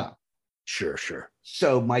good job. Sure.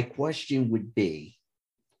 So my question would be,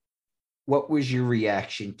 what was your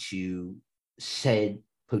reaction to said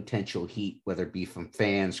potential heat, whether it be from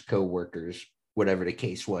fans, co-workers, whatever the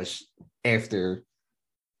case was, after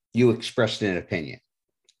you expressed an opinion?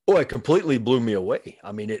 Oh, it completely blew me away.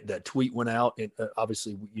 I mean, that tweet went out, and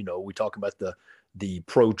obviously, we talk about the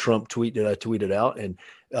pro-Trump tweet that I tweeted out, and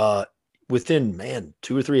within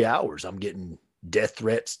 2 or 3 hours, I'm getting death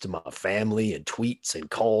threats to my family and tweets and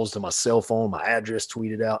calls to my cell phone, my address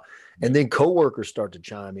tweeted out, and then coworkers start to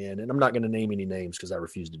chime in. And I'm not going to name any names because I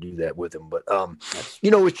refuse to do that with them. But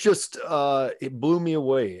it's just it blew me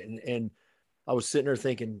away, and I was sitting there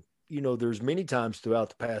thinking, there's many times throughout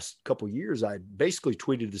the past couple of years, I basically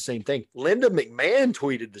tweeted the same thing. Linda McMahon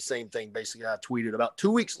tweeted the same thing. Basically, I tweeted about 2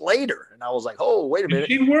 weeks later, and I was like, "Oh, wait a minute."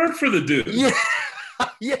 She worked for the dude. Yeah,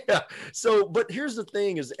 yeah. So, but here's the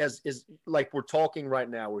thing: is like we're talking right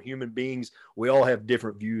now. We're human beings. We all have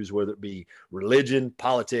different views, whether it be religion,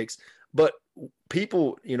 politics. But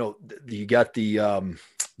people, you got the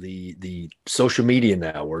social media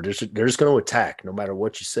now, where they're just going to attack no matter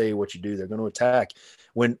what you say, what you do. They're going to attack.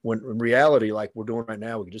 When in reality, like we're doing right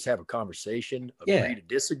now, we can just have a conversation, agree to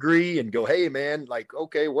disagree, and go, hey man, like,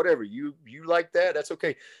 okay, whatever, you like that, that's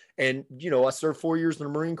okay. And I served 4 years in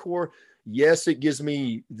the Marine Corps. Yes, it gives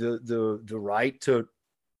me the right to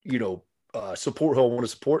support who I want to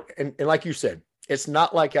support. And like you said, it's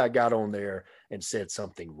not like I got on there and said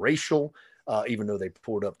something racial, even though they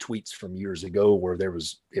pulled up tweets from years ago where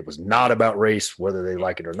it was not about race, whether they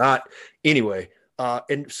like it or not. Anyway,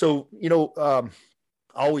 and so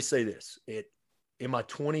I always say this, in my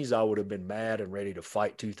 20s, I would have been mad and ready to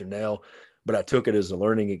fight tooth and nail, but I took it as a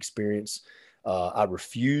learning experience. I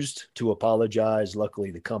refused to apologize.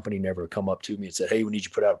 Luckily, the company never come up to me and said, hey, we need you to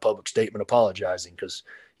put out a public statement apologizing, because,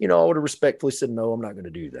 I would have respectfully said, no, I'm not going to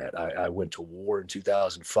do that. I went to war in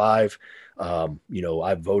 2005.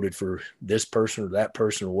 I voted for this person or that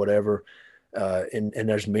person or whatever. And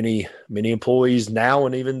there's many employees now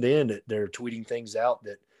and even then that they're tweeting things out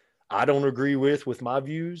that I don't agree with my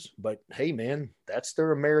views, but hey, man, that's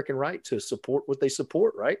their American right to support what they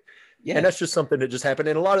support, right? Yeah. And that's just something that just happened.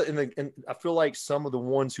 And and I feel like some of the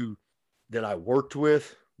ones that I worked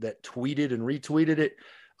with that tweeted and retweeted it,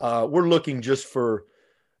 were looking just for,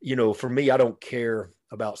 you know, for me, I don't care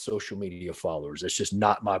about social media followers. It's just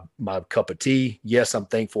not my cup of tea. Yes, I'm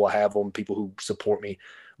thankful I have them, people who support me,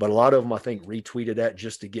 but a lot of them, I think, retweeted that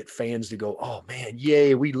just to get fans to go, oh man,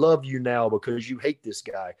 yay, we love you now because you hate this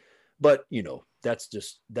guy. But you know, that's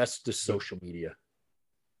just social media.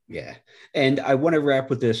 Yeah. And I want to wrap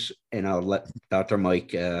with this, and I'll let Dr.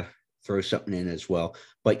 Mike throw something in as well.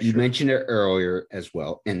 But you mentioned it earlier as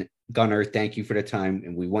well. And Gunnar, thank you for the time.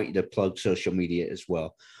 And we want you to plug social media as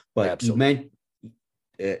well. But you meant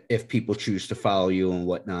if people choose to follow you and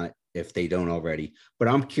whatnot, if they don't already. But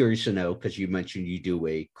I'm curious to know, because you mentioned you do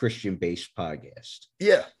a Christian-based podcast.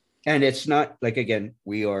 Yeah. And it's not like, again,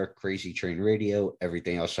 we are Crazy Train Radio,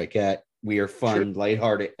 everything else like that. We are fun,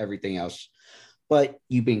 lighthearted, everything else. But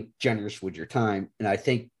you've been generous with your time. And I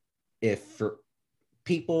think if for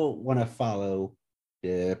people want to follow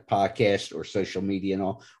the podcast or social media and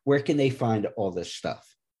all, where can they find all this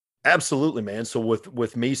stuff? Absolutely, man. So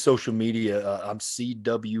with me, social media, I'm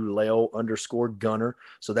CW_Gunner.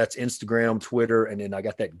 So that's Instagram, Twitter, and then I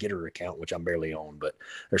got that Getter account, which I'm barely on, but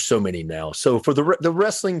there's so many now. So for the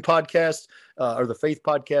wrestling podcast or the faith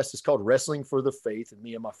podcast, it's called Wrestling for the Faith, and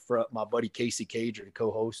me and my buddy Casey Cage are the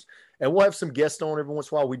co-hosts. And we'll have some guests on every once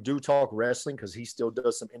in a while. We do talk wrestling because he still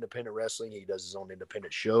does some independent wrestling. He does his own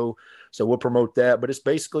independent show. So we'll promote that. But it's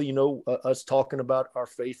basically, you know, us talking about our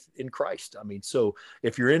faith in Christ. I mean, so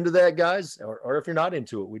if you're into that, guys, or if you're not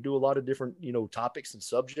into it, we do a lot of different, you know, topics and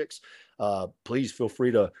subjects. Please feel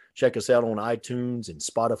free to check us out on iTunes and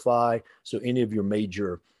Spotify. So any of your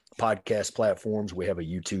major podcast platforms, we have a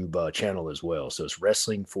YouTube channel as well. So it's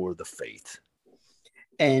Wrestling for the Faith.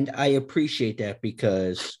 And I appreciate that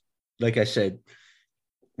because, like I said,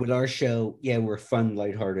 with our show, yeah, we're fun,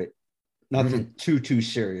 lighthearted, nothing too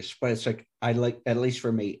serious, but it's like, I like, at least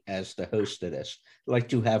for me as the host of this, I like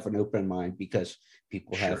to have an open mind because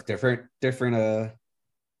people have different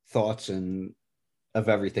thoughts and of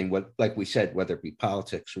everything. What, like we said, whether it be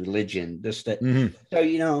politics, religion, this, that. So,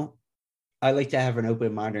 you know, I like to have an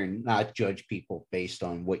open mind and not judge people based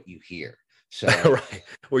on what you hear. So, right.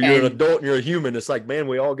 Well, you're an adult and you're a human. It's like, man,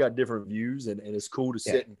 we all got different views, and it's cool to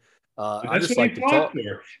sit and I just like to talk.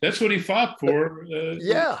 That's what he fought for.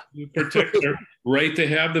 To protect their right to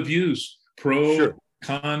have the views, pro,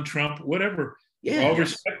 con, Trump, whatever. Yeah, all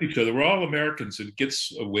respect each other. We're all Americans. It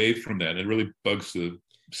gets away from that. It really bugs the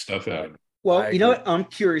stuff out. Well, you know what? I'm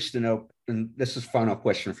curious to know, and this is final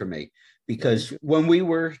question for me, because when we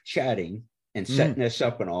were chatting and setting this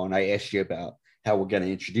up and all, and I asked you about how we're going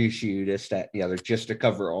to introduce you, this, that, and the other, just to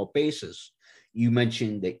cover all bases, you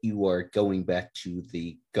mentioned that you are going back to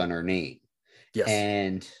the Gunnar name. Yes.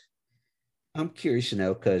 And I'm curious to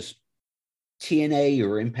know, because TNA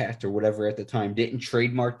or Impact or whatever at the time didn't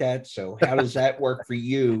trademark that. So how does that work for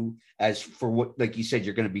you, as for what, like you said,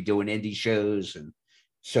 you're going to be doing indie shows? And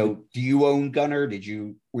so do you own Gunnar?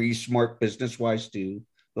 Were you smart business wise to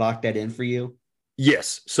lock that in for you?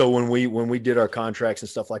 Yes. So when we did our contracts and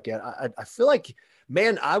stuff like that, I feel like,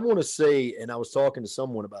 man, I want to say, and I was talking to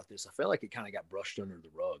someone about this, I felt like it kind of got brushed under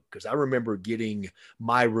the rug, because I remember getting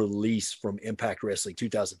my release from Impact Wrestling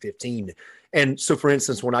 2015. And so, for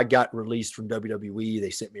instance, when I got released from WWE, they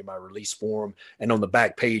sent me my release form, and on the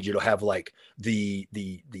back page, it'll have like the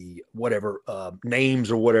whatever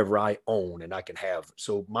names or whatever I own and I can have.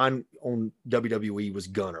 So mine on WWE was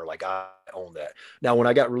Gunnar, like I own that. Now, when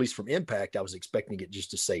I got released from Impact, I was expecting it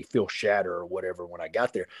just to say Phil Shatter or whatever when I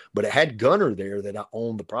got there, but it had Gunnar there that I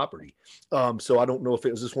owned the property. So I don't know if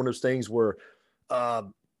it was just one of those things where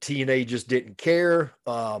TNA just didn't care.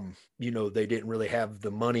 You know, they didn't really have the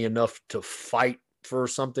money enough to fight for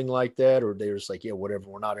something like that, or they were just like, yeah, whatever,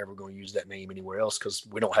 we're not ever going to use that name anywhere else because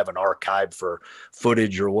we don't have an archive for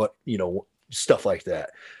footage or what, you know, stuff like that.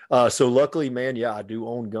 So luckily, man, yeah, I do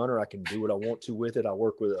own Gunnar. I can do what I want to with it. I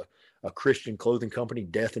work with a Christian clothing company,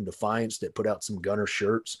 Death and Defiance, that put out some Gunnar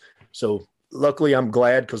shirts. So luckily I'm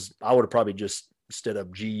glad, because I would have probably just, instead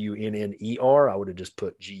of Gunner, I would have just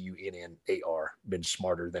put Gunnar, been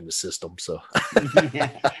smarter than the system. So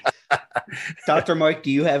Dr. Mike, do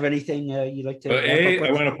you have anything you'd like to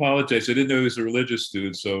I want to apologize. I didn't know he was a religious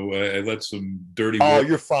dude, so I let some dirty work.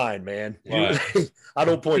 You're fine, man. I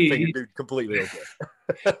don't point fingers, dude. Completely okay.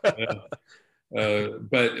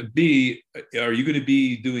 But B, are you going to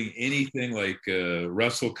be doing anything like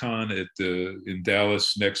WrestleCon in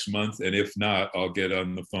Dallas next month? And if not, I'll get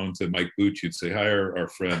on the phone to Mike Bucci and say, hire our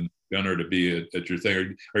friend Gunnar to be at your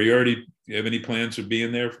thing. Are you already have any plans of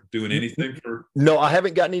being there, doing anything for? No, I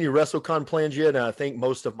haven't gotten any WrestleCon plans yet. And I think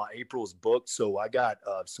most of my April is booked. So I got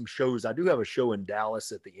some shows. I do have a show in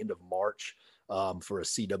Dallas at the end of March. For a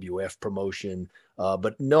CWF promotion.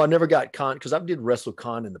 But no, I never got con because I did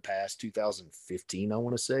WrestleCon in the past, 2015, I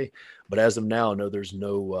want to say. But as of now, no, there's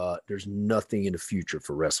nothing in the future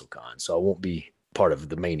for WrestleCon, so I won't be part of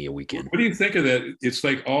the Mania weekend. What do you think of that? It's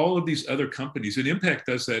like all of these other companies, and Impact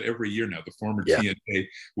does that every year now, the former TNA,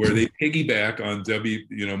 where they piggyback on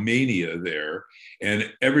Mania there,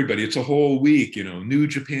 and everybody, it's a whole week, New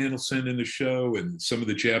Japan will send in a show, and some of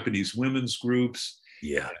the Japanese women's groups.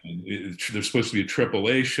 Yeah. And there's supposed to be a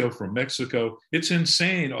AAA show from Mexico. It's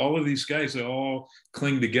insane. All of these guys, they all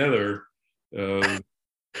cling together. It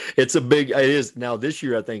is now this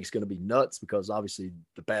year. I think it's going to be nuts because obviously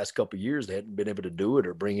the past couple of years they hadn't been able to do it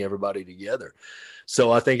or bring everybody together.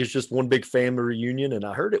 So I think it's just one big family reunion. And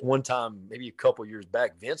I heard it one time, maybe a couple of years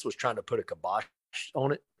back, Vince was trying to put a kibosh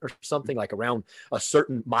on it or something like around a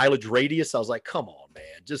certain mileage radius. I was like, come on,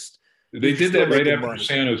 man, They did that right after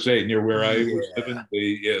San Jose, near where I was living.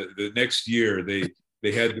 The next year, they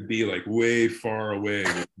had to be like way far away,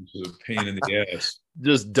 which was a pain in the ass.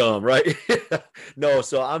 Just dumb, right? No,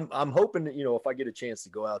 so I'm hoping that, if I get a chance to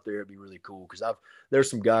go out there, it'd be really cool because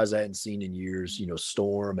there's some guys I hadn't seen in years,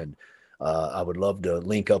 Storm, and I would love to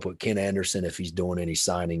link up with Ken Anderson if he's doing any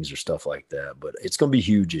signings or stuff like that. But it's going to be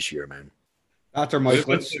huge this year, man. Dr. Mike,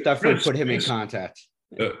 let's definitely put him in contact.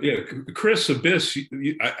 Chris Abyss,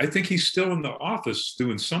 I think he's still in the office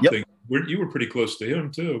doing something. Yep. You were pretty close to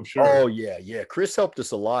him too, I'm sure. Oh yeah. Chris helped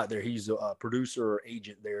us a lot there. He's a producer or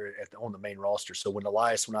agent there on the main roster. So when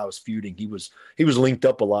I was feuding, he was linked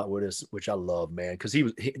up a lot with us, which I love, man. Because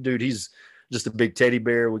he's just a big teddy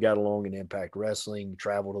bear. We got along in Impact Wrestling,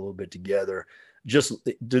 traveled a little bit together. Just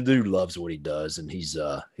the dude loves what he does, and he's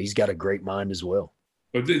got a great mind as well.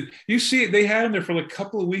 But you see, they had him there for like a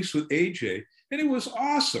couple of weeks with AJ. And it was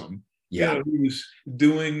awesome. Yeah. He was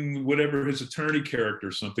doing whatever his attorney character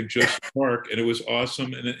or something, just Mark, and it was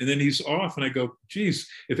awesome. And then he's off, and I go, geez,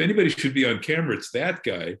 if anybody should be on camera, it's that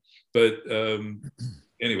guy. But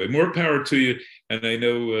anyway, more power to you. And I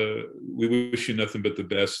know we wish you nothing but the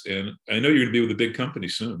best. And I know you're going to be with a big company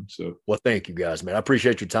soon. So, well, thank you guys, man. I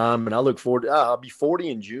appreciate your time, and I look forward to. I'll be 40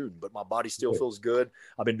 in June, but my body still feels good.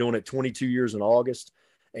 I've been doing it 22 years in August.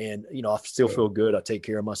 And, I still feel good. I take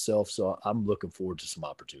care of myself. So I'm looking forward to some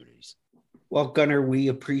opportunities. Well, Gunnar, we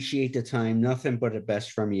appreciate the time. Nothing but the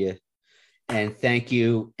best from you. And thank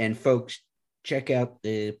you. And folks, check out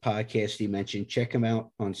the podcast you mentioned. Check him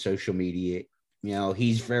out on social media.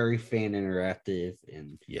 He's very fan interactive.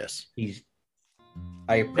 And yes,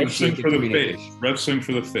 I appreciate the communication. Wrestling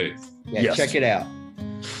for the faith. Yeah, yes. Check it out.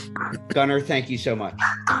 Gunnar, thank you so much.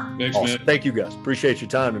 Thanks, man. Thank you, guys. Appreciate your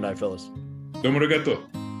time tonight, fellas. Domo arigato.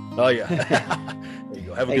 Oh, yeah. There you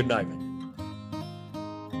go. Have a good night, man.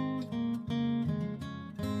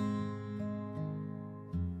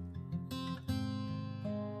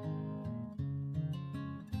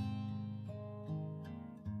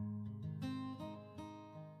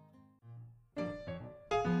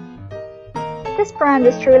 This brand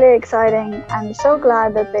is truly exciting, and I'm so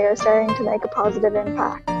glad that they are starting to make a positive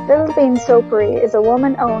impact. Little Bean Soapery is a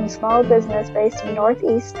woman-owned small business based in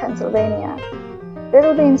Northeast Pennsylvania.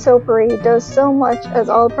 Little Bean Soapery does so much as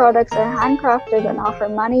all products are handcrafted and offer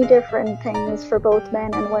many different things for both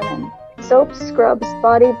men and women. Soaps, scrubs,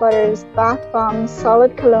 body butters, bath bombs,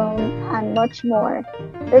 solid cologne, and much more.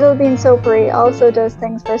 Little Bean Soapery also does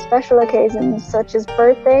things for special occasions such as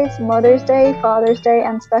birthdays, Mother's Day, Father's Day,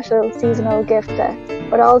 and special seasonal gift sets.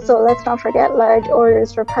 But also, let's not forget large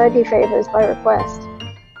orders for party favors by request.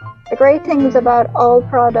 The great things about all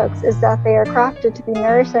products is that they are crafted to be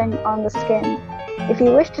nourishing on the skin. If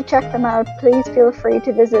you wish to check them out, please feel free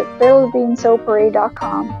to visit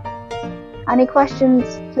littlebeansoapery.com. Any questions,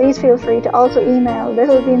 please feel free to also email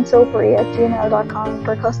littlebeansoapery@gmail.com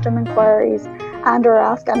for custom inquiries and or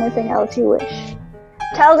ask anything else you wish.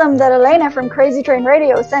 Tell them that Elena from Crazy Train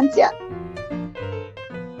Radio sent ya.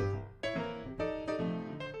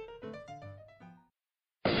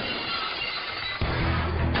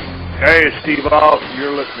 Hey, it's Steve Alt.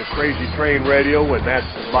 You're listening to Crazy Train Radio, and that's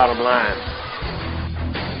the bottom line.